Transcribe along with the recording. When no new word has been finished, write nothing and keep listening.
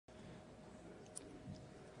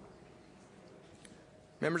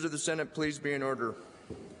Members of the Senate, please be in order.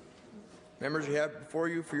 Members, you have before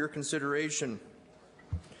you for your consideration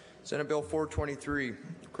Senate Bill 423.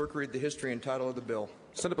 Clerk, read the history and title of the bill.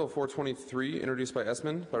 Senate Bill 423, introduced by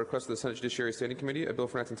Essman, by request of the Senate Judiciary Standing Committee, a bill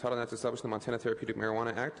for enacting Title IX to establish the Montana Therapeutic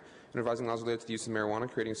Marijuana Act and revising laws related to the use of marijuana,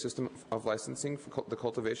 creating a system of licensing for the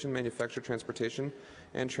cultivation, manufacture, transportation,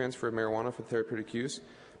 and transfer of marijuana for therapeutic use,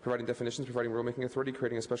 providing definitions, providing rulemaking authority,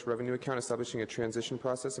 creating a special revenue account, establishing a transition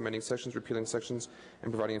process, amending sections, repealing sections,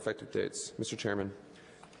 and providing effective dates. Mr. Chairman.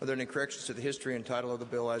 Are there any corrections to the history and title of the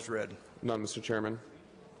bill as read? None, Mr. Chairman.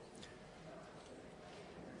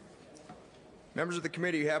 Members of the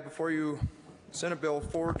committee, you have before you Senate Bill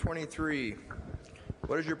 423.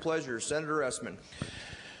 What is your pleasure? Senator Essman.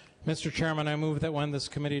 Mr. Chairman, I move that when this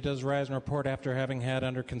committee does rise and report after having had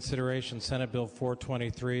under consideration Senate Bill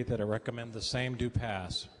 423, that I recommend the same do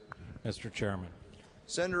pass. Mr. Chairman.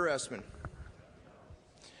 Senator Essman.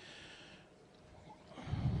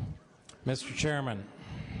 Mr. Chairman.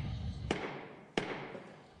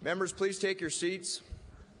 Members, please take your seats.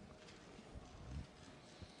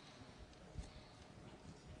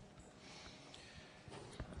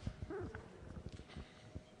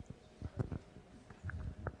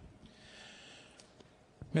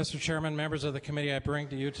 Mr. Chairman, members of the committee, I bring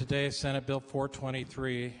to you today Senate Bill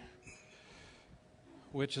 423,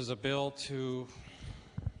 which is a bill to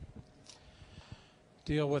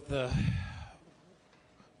deal with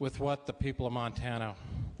what the people of Montana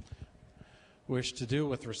wish to do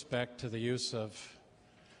with respect to the use of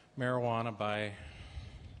marijuana by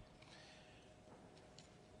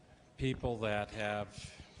people that have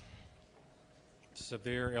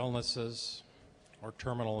severe illnesses or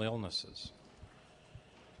terminal illnesses.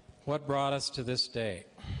 What brought us to this day?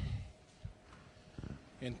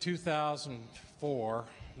 In 2004,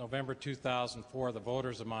 November 2004, the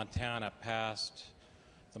voters of Montana passed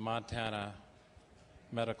the Montana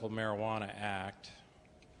Medical Marijuana Act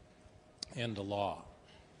into law.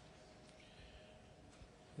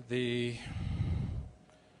 There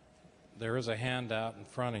is a handout in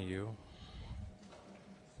front of you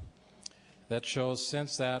that shows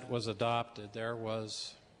since that was adopted, there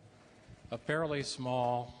was a fairly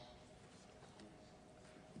small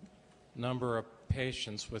number of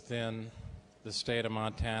patients within the state of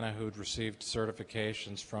Montana who'd received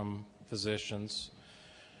certifications from physicians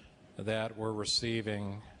that were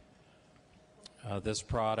receiving this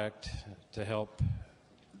product to help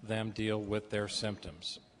them deal with their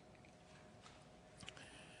symptoms.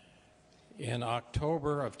 In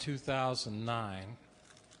October of 2009,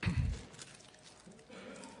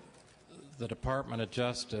 the Department of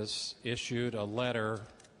Justice issued a letter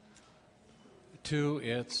to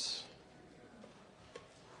its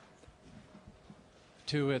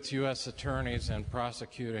U.S. attorneys and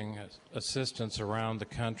prosecuting assistants around the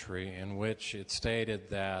country, in which it stated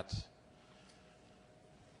that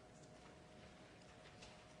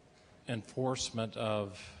enforcement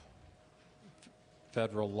of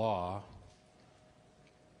federal law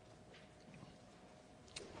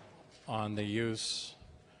on the use,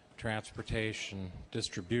 transportation,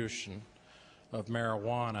 distribution of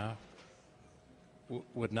marijuana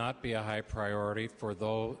would not be a high priority for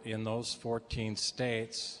those in those 14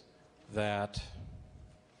 states that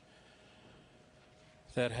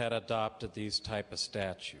had adopted these type of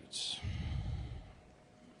statutes.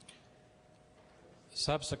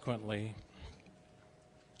 Subsequently,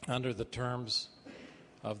 under the terms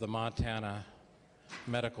of the Montana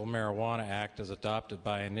Medical Marijuana Act as adopted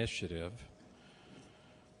by initiative,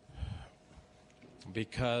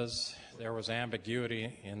 because there was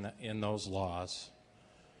ambiguity in those laws,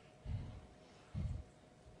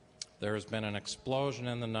 there has been an explosion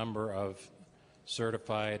in the number of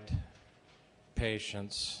certified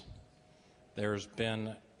patients. There's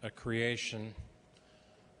been a creation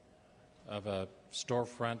of a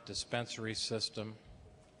storefront dispensary system,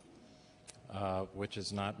 which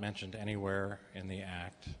is not mentioned anywhere in the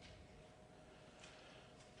Act.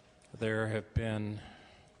 There have been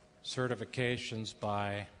certifications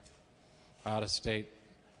by out-of-state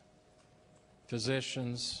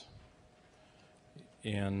physicians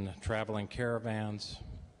in traveling caravans.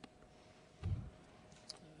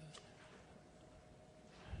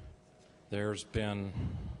 There's been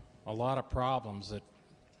a lot of problems that,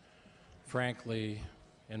 frankly,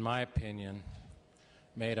 in my opinion,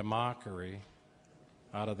 made a mockery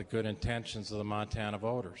out of the good intentions of the Montana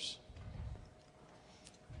voters.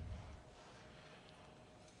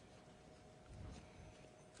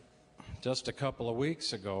 Just a couple of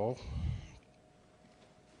weeks ago,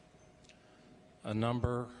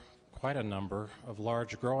 quite a number of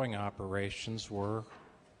large growing operations were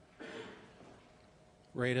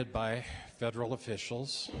rated by federal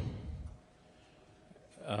officials,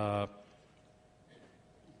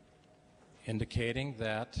 indicating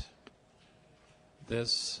that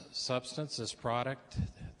this substance, this product,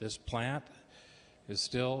 this plant is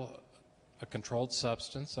still a controlled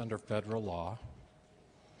substance under federal law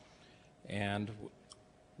and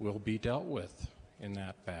will be dealt with in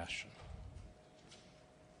that fashion.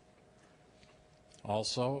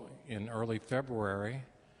 Also, in early February,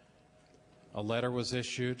 a letter was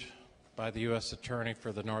issued by the U.S. Attorney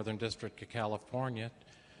for the Northern District of California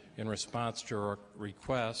in response to a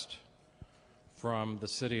request from the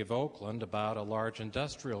City of Oakland about a large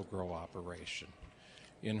industrial grow operation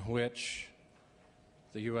in which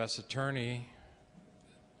the U.S. Attorney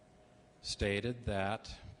stated that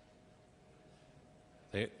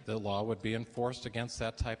the law would be enforced against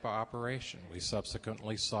that type of operation. We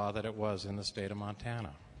subsequently saw that it was in the state of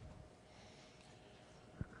Montana.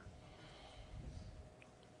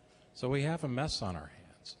 So we have a mess on our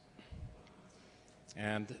hands,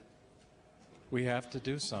 and we have to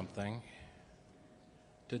do something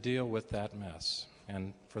to deal with that mess.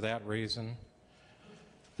 And for that reason,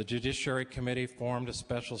 the Judiciary Committee formed a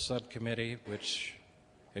special subcommittee which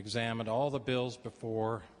examined all the bills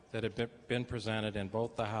before that had been presented in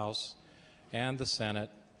both the House and the Senate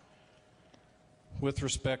with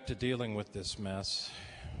respect to dealing with this mess.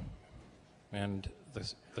 And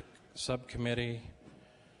the subcommittee,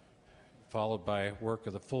 followed by work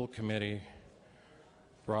of the full committee,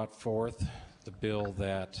 brought forth the bill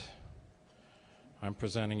that I'm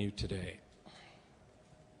presenting you today.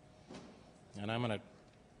 And I'm going to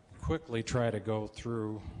quickly try to go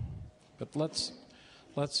through, but let's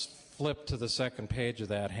flip to the second page of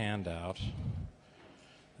that handout.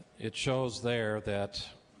 It shows there that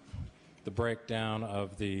the breakdown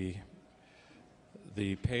of the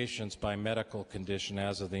patients by medical condition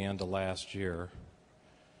as of the end of last year.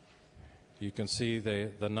 You can see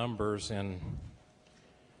the numbers in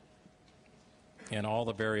all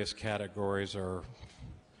the various categories are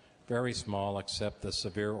very small except the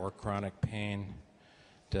severe or chronic pain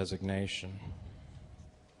designation.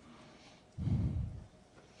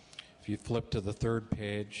 If you flip to the third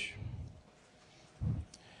page,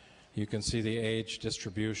 you can see the age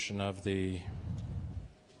distribution of the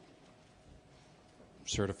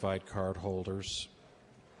certified card holders,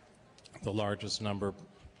 the largest number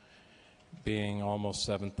being almost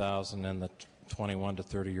 7,000 in the 21 to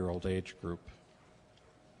 30-year-old age group.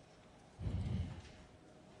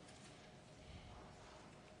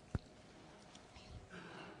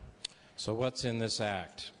 So what's in this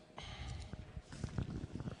act?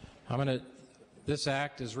 This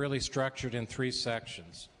act is really structured in three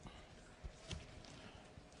sections.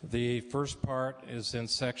 The first part is in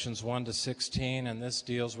sections 1 to 16, and this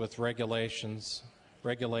deals with regulation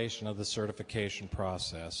of the certification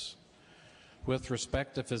process. With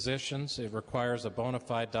respect to physicians, it requires a bona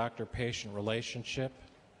fide doctor-patient relationship,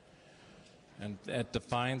 and it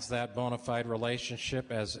defines that bona fide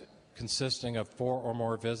relationship as consisting of 4 or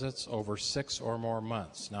more visits over 6 or more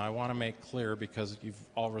months. Now, I want to make clear, because you've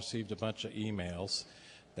all received a bunch of emails,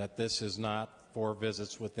 that this is not 4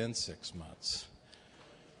 visits within 6 months.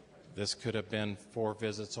 This could have been 4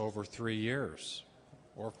 visits over 3 years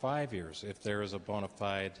or 5 years if there is a bona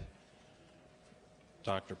fide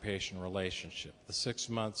doctor-patient relationship. The 6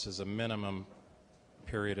 months is a minimum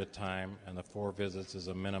period of time, and the 4 visits is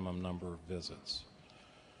a minimum number of visits.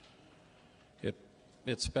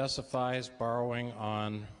 It specifies borrowing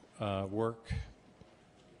on work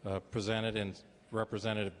presented in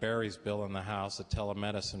Representative Berry's bill in the House that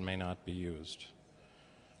telemedicine may not be used.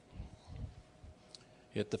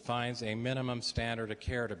 It defines a minimum standard of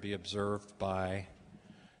care to be observed by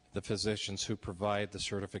the physicians who provide the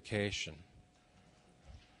certification.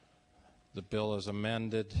 The bill is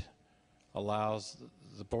amended, allows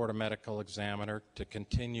the Board of Medical Examiner to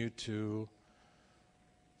continue to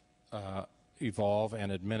evolve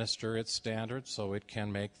and administer its standards so it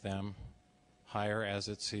can make them higher as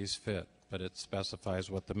it sees fit, but it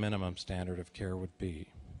specifies what the minimum standard of care would be.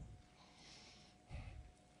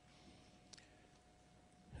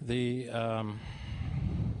 In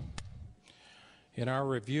our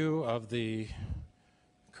review of the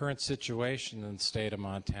current situation in the state of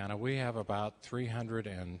Montana, we have about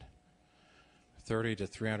 330 to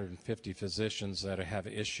 350 physicians that have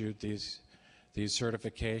issued these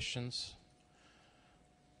certifications.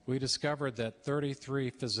 We discovered that 33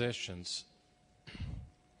 physicians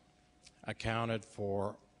accounted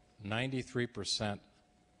for 93%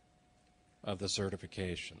 of the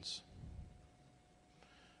certifications.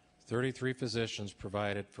 33 physicians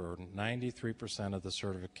provided for 93% of the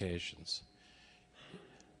certifications.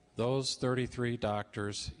 Those 33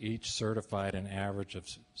 doctors each certified an average of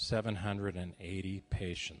 780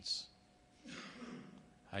 patients.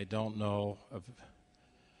 I don't know of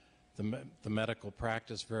the medical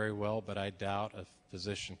practice very well, but I doubt a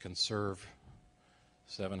physician can serve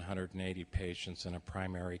 780 patients in a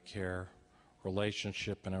primary care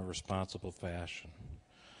relationship in a responsible fashion.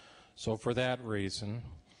 So for that reason,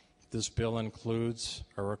 this bill includes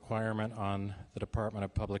a requirement on the Department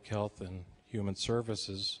of Public Health and Human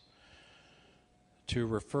Services to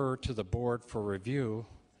refer to the board for review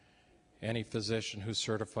any physician who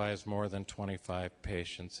certifies more than 25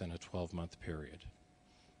 patients in a 12-month period.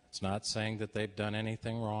 It's not saying that they've done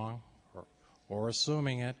anything wrong or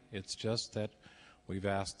assuming it. It's just that we've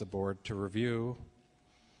asked the board to review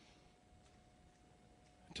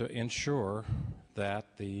to ensure that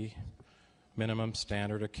the minimum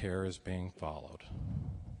standard of care is being followed.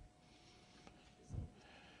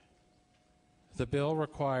 The bill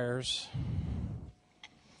requires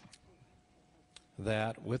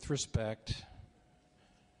that with respect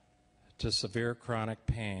to severe chronic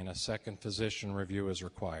pain, a second physician review is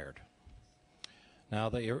required. Now,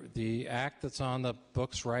 the act that's on the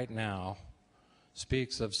books right now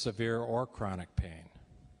speaks of severe or chronic pain.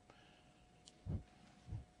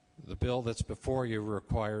 The bill that's before you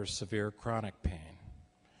requires severe chronic pain.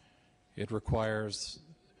 It requires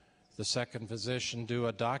the second physician do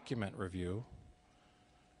a document review,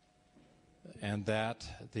 and that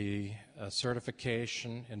the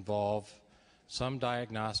certification involve some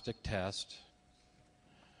diagnostic test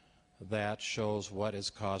that shows what is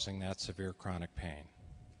causing that severe chronic pain.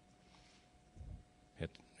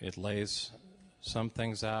 It lays some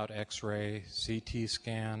things out, X-ray, CT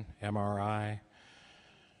scan, MRI.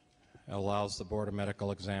 It allows the Board of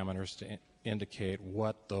Medical Examiners to indicate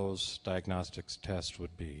what those diagnostics tests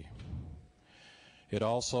would be. The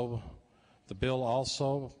bill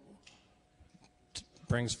also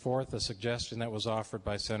brings forth a suggestion that was offered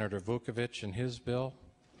by Senator Vukovich in his bill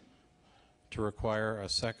to require a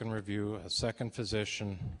second review, a second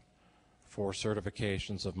physician for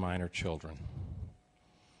certifications of minor children.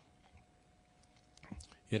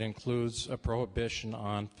 It includes a prohibition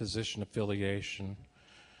on physician affiliation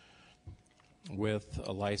with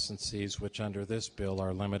licensees, which under this bill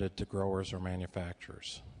are limited to growers or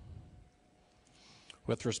manufacturers.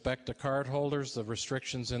 With respect to cardholders, the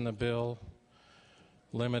restrictions in the bill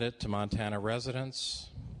limit it to Montana residents.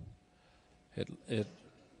 It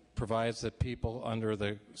provides that people under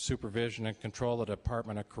the supervision and control of the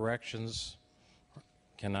Department of Corrections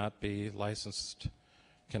cannot be licensed,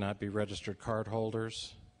 cannot be registered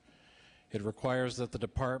cardholders. It requires that the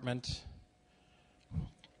department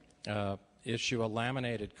issue a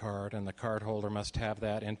laminated card, and the cardholder must have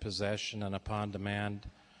that in possession and upon demand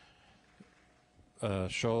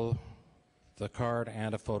show the card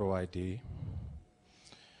and a photo ID.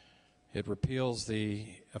 It repeals the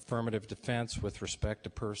affirmative defense with respect to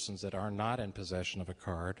persons that are not in possession of a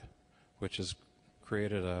card, which has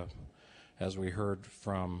created as we heard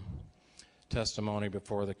from testimony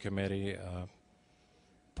before the committee,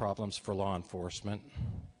 problems for law enforcement.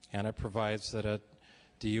 And it provides that a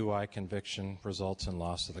DUI conviction results in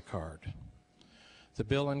loss of the card. The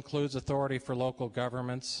bill includes authority for local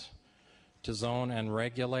governments to zone and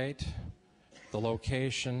regulate the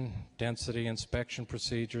location, density, inspection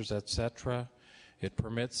procedures, etc. It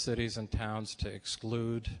permits cities and towns to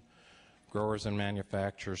exclude growers and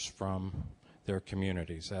manufacturers from their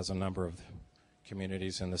communities, as a number of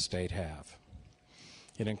communities in the state have.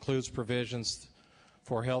 It includes provisions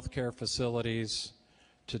for healthcare facilities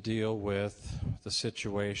to deal with the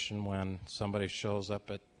situation when somebody shows up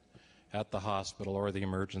at the hospital or the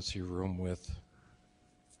emergency room with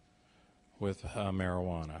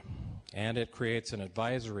marijuana. And it creates an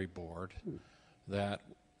advisory board that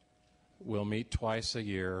will meet twice a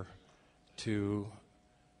year to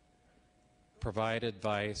provide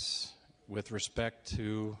advice with respect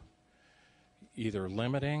to either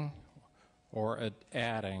limiting or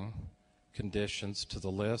adding conditions to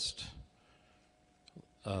the list,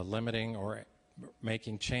 limiting or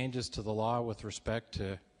making changes to the law with respect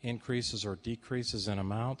to increases or decreases in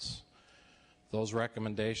amounts. Those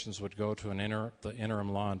recommendations would go to the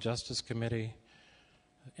Interim Law and Justice Committee.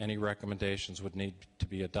 Any recommendations would need to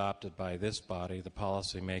be adopted by this body, the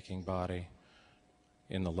policy-making body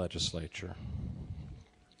in the legislature.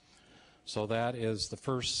 So that is the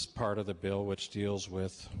first part of the bill, which deals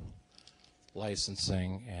with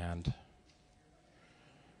licensing and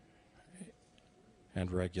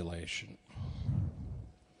regulation.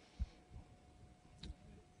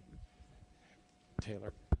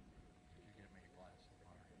 Taylor.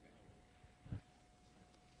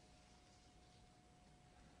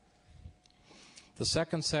 The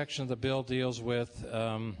second section of the bill deals with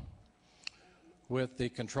the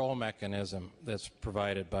control mechanism that's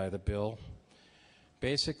provided by the bill.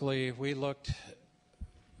 Basically,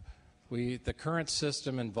 the current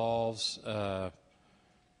system involves a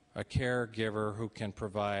caregiver who can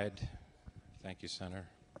provide, thank you, Senator,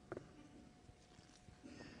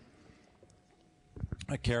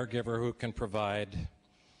 a caregiver who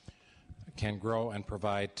can grow and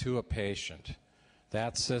provide to a patient.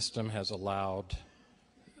 That system has allowed,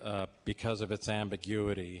 because of its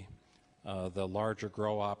ambiguity, the larger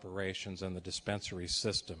grow operations and the dispensary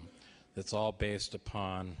system. That's all based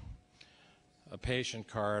upon a patient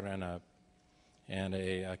card and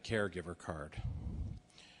a caregiver card.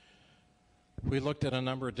 We looked at a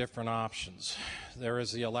number of different options. There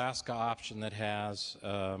is the Alaska option that has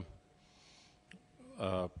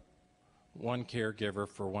one caregiver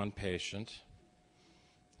for one patient.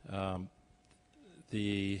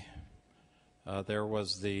 There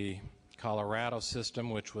was the Colorado system,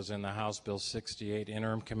 which was in the House Bill 68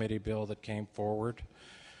 interim committee bill that came forward,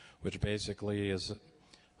 which basically is,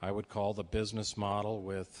 I would call, the business model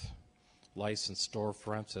with licensed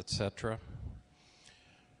storefronts, etc.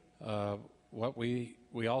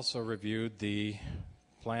 We also reviewed the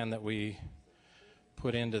plan that we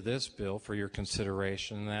put into this bill for your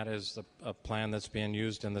consideration, and that is a plan that's being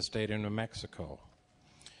used in the state of New Mexico.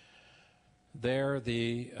 There,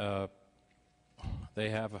 they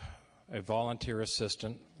have a volunteer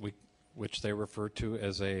assistant, which they refer to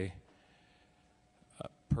as a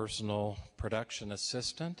personal production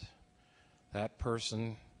assistant. That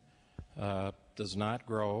person does not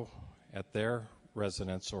grow at their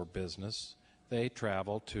residence or business. They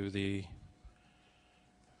travel to the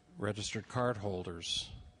registered card holder's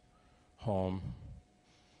home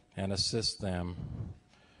and assist them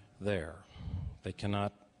there. They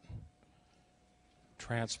cannot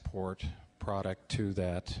transport product to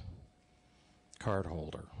that card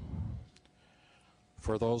holder.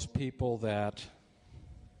 For those people that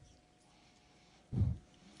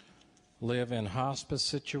live in hospice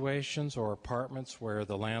situations or apartments where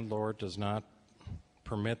the landlord does not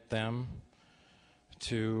permit them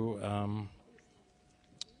to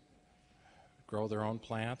grow their own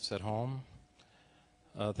plants at home,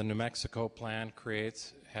 the New Mexico plan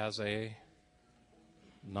has a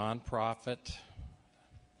nonprofit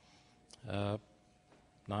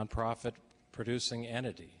producing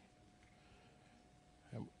entity.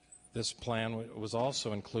 This plan was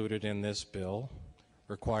also included in this bill.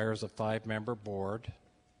 Requires a 5-member board.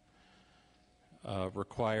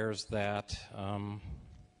 Requires that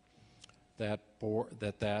that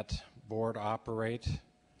board operate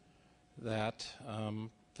that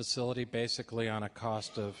facility basically on a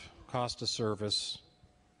cost of service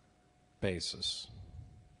basis.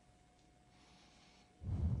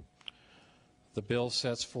 The bill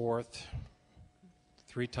sets forth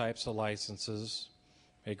 3 types of licenses: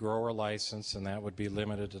 a grower license, and that would be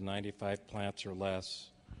limited to 95 plants or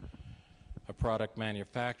less; a product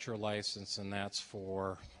manufacturer license, and that's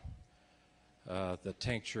for the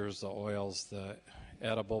tinctures, the oils, the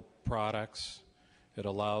edible products. It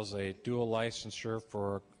allows a dual licensure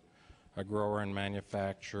for a grower and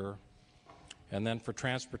manufacturer. And then for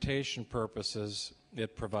transportation purposes,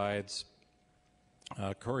 it provides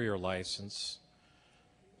a courier license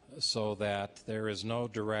so that there is no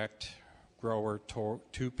direct grower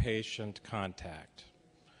to patient contact.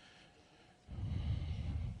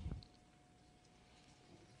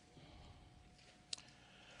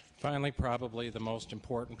 Finally, probably the most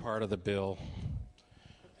important part of the bill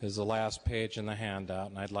is the last page in the handout,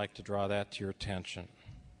 and I'd like to draw that to your attention.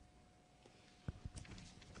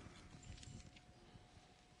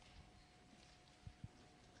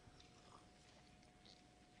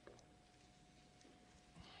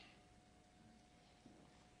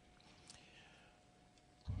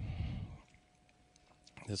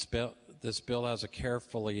 This bill has a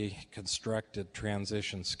carefully constructed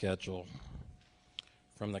transition schedule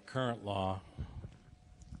from the current law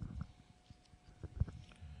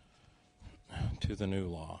to the new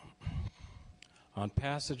law. On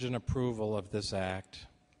passage and approval of this act,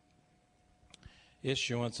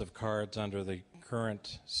 issuance of cards under the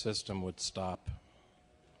current system would stop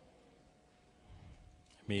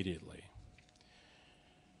immediately.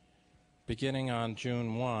 Beginning on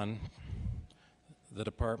June 1, the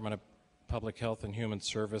Department of Public Health and Human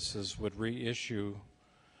Services would reissue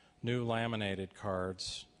new laminated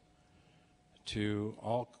cards to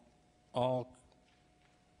all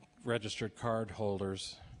registered card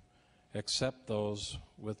holders except those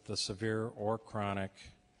with the severe or chronic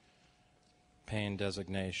pain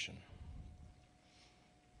designation.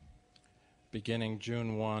 Beginning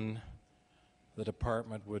June 1, the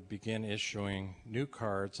department would begin issuing new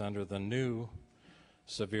cards under the new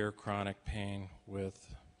severe chronic pain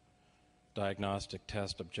with diagnostic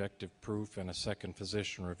test objective proof and a second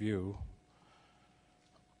physician review.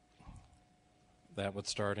 That would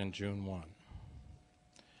start in June 1.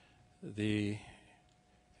 The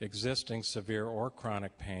existing severe or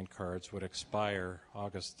chronic pain cards would expire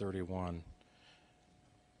August 31,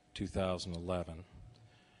 2011,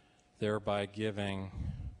 thereby giving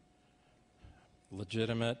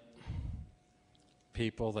legitimate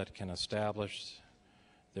people that can establish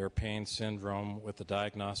their pain syndrome with the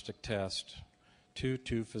diagnostic test to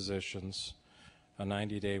two physicians a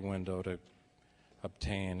 90-day window to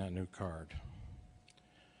obtain a new card.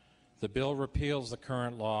 The bill repeals the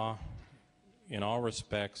current law in all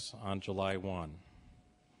respects on July 1.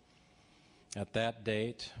 At that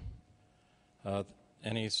date,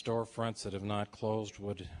 any storefronts that have not closed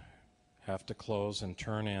would have to close and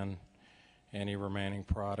turn in any remaining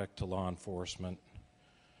product to law enforcement.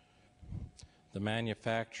 The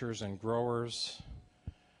manufacturers and growers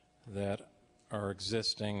that are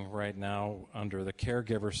existing right now under the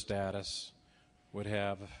caregiver status would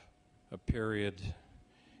have a period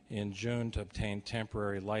in June to obtain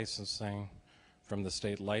temporary licensing from the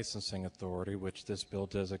State Licensing Authority, which this bill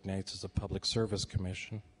designates as a Public Service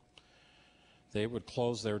Commission. They would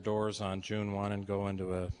close their doors on June 1 and go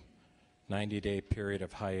into a 90-day period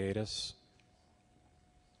of hiatus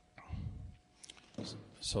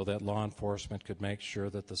so that law enforcement could make sure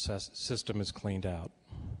that the system is cleaned out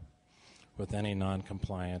with any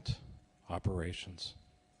non-compliant operations.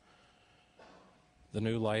 The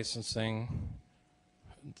new licensing,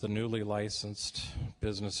 the newly licensed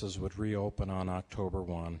businesses would reopen on October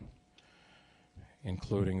 1,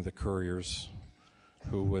 including the couriers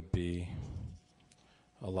who would be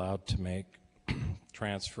allowed to make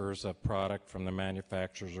transfers of product from the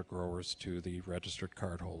manufacturers or growers to the registered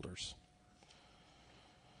card holders.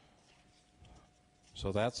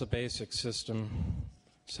 So that's a basic system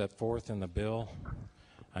set forth in the bill.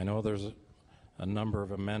 I know there's a number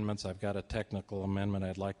of amendments. I've got a technical amendment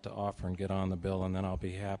I'd like to offer and get on the bill, and then I'll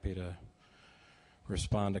be happy to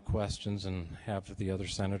respond to questions and have the other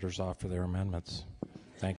senators offer their amendments.